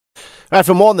Right,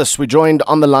 for more on this, we're joined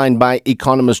on the line by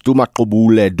Economist Duma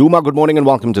Gqubule. Duma, good morning and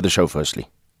welcome to the show, firstly.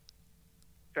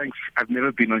 Thanks. I've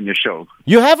never been on your show.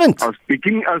 You haven't? I was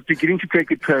beginning to take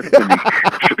it personally.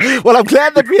 Well, I'm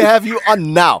glad that we have you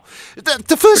on now.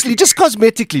 Firstly, just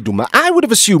cosmetically, Duma, I would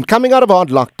have assumed coming out of hard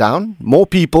lockdown, more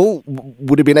people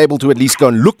would have been able to at least go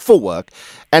and look for work.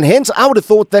 And hence, I would have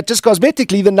thought that just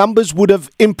cosmetically, the numbers would have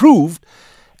improved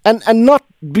and not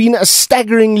been as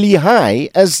staggeringly high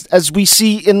as we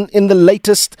see in the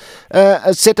latest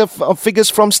set of figures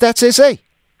from Stats SA.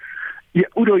 Yeah,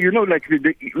 Udo, let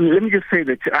me just say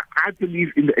that I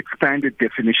believe in the expanded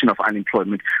definition of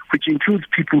unemployment, which includes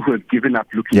people who have given up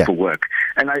looking for work.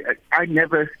 And I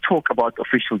never talk about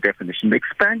official definition. The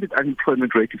expanded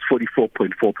unemployment rate is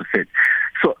 44.4%.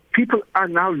 So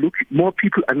more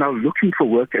people are now looking for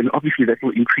work, and obviously that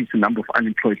will increase the number of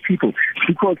unemployed people.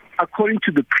 Because according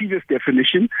to the previous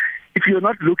definition, if you're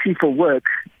not looking for work,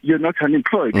 you're not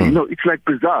unemployed. It's like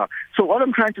bizarre. So what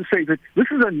I'm trying to say is that this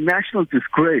is a national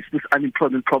disgrace, this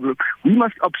unemployment problem. We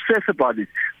must obsess about it.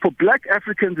 For black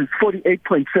Africans, it's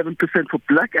 48.7%. For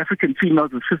black African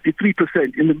females, it's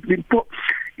 53%.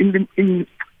 In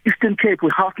Eastern Cape,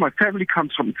 where half my family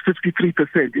comes from, it's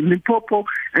 53%. In Limpopo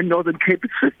and Northern Cape,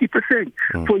 it's 50%.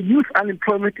 For youth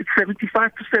unemployment, it's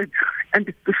 75%. And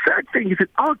the sad thing is that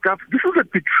our government, this is a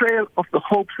betrayal of the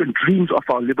hopes and dreams of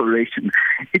our liberation.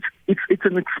 It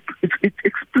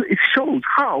shows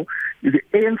how the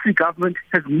ANC government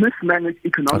has mismanaged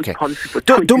economic policy for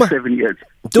 27 years.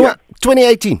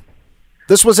 2018,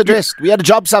 this was addressed. We had a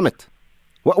job summit.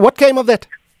 What came of that?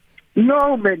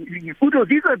 No, man, Udo,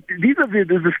 these are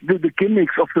the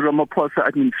gimmicks of the Ramaphosa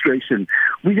administration.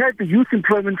 We had the youth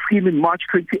employment scheme in March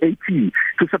 2018. It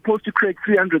was supposed to create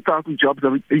 300,000 jobs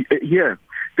a year.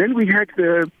 Then we had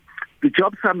the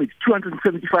job summit,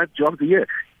 275 jobs a year.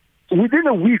 Within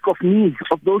a week of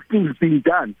those things being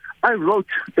done, I wrote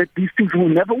that these things will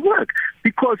never work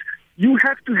because you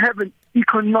have to have an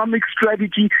economic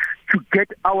strategy to get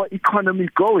our economy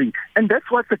going. And that's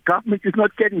what the government is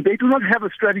not getting. They do not have a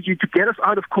strategy to get us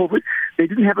out of COVID. They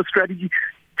didn't have a strategy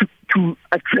to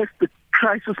address the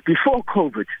crisis before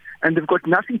COVID. And they've got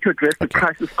nothing to address the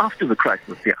crisis after the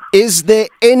crisis. Yeah. Is there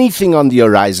anything on the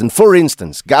horizon, for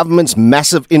instance, government's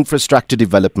massive infrastructure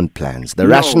development plans, the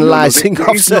rationalizing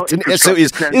of certain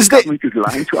SOEs? The government is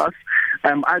lying to us.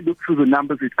 I look through the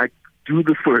numbers. I do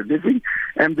this for a living,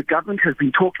 and the government has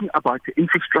been talking about the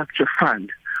infrastructure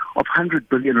fund of 100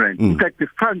 billion rand. In fact, the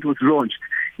fund was launched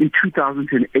in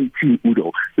 2018,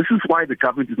 Udo. This is why the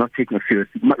government is not taking it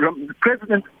seriously. The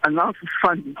president announced this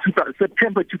fund in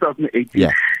September 2018.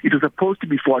 Yeah. It was supposed to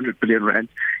be 400 billion rand.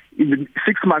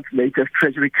 6 months later,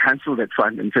 Treasury cancelled that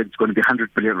fund and said it's going to be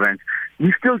 100 billion rand.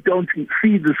 We still don't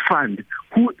see this fund.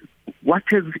 What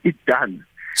has it done?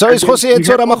 So is Jose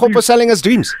Ramaphosa selling us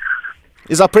dreams?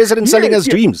 Is our president selling us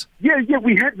dreams? Yeah.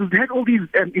 We had all these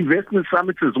investment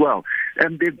summits as well.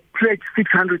 And they pledged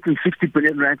 660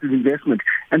 billion rand in investment.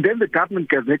 And then the government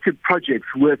gazetted projects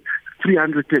worth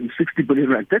 360 billion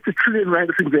rand. That's $1 trillion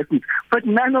of investment. But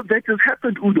none of that has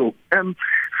happened, Udo.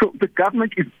 So the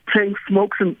government is playing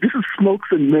this is smokes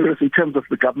and mirrors in terms of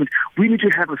the government. We need to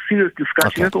have a serious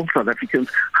discussion as all South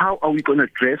Africans. How are we going to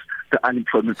address the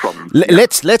unemployment problem?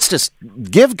 Let's just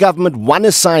give government one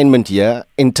assignment here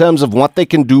in terms of what they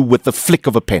can do with the flick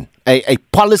of a pen. A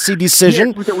policy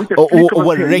decision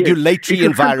or a regulatory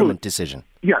environment decision.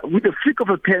 Yeah, with a flick of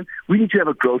a pen, we need to have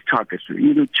a growth target.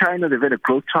 China, they've had a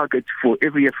growth target for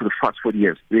every year for the past 40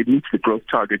 years. They meet the growth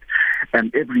target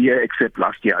every year except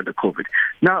last year under COVID.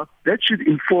 Now, that should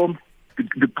inform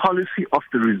the policy of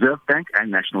the Reserve Bank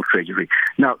and National Treasury.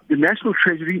 Now, the National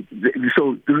Treasury,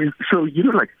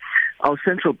 like our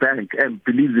central bank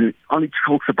believes in only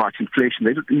talks about inflation.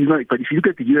 They don't, but if you look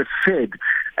at the U.S. Fed,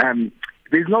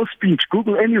 there's no speech.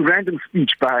 Google any random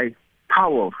speech by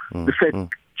Powell, the Fed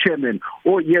chairman,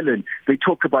 or Yellen. They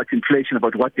talk about inflation,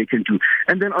 about what they can do.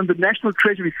 And then on the National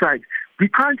Treasury side, we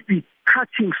can't be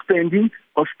cutting spending,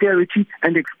 austerity,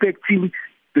 and expecting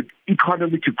the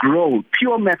economy to grow.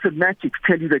 Pure mathematics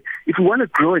tell you that if we want to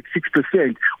grow at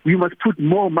 6%, we must put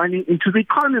more money into the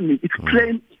economy. It's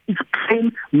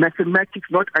plain mathematics,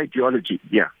 not ideology.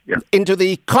 Yeah. Into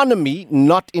the economy,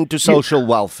 not into social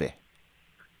welfare.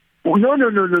 No.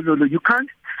 You can't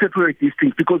separate these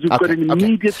things because we've got an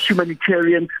immediate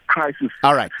humanitarian crisis.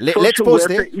 All right, let's pause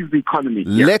there. Is the economy.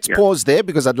 Let's pause there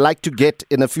because I'd like to get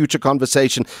in a future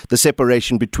conversation the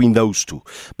separation between those two.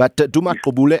 But Duma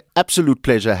Gqubule, absolute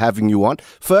pleasure having you on.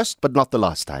 First, but not the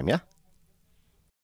last time, yeah?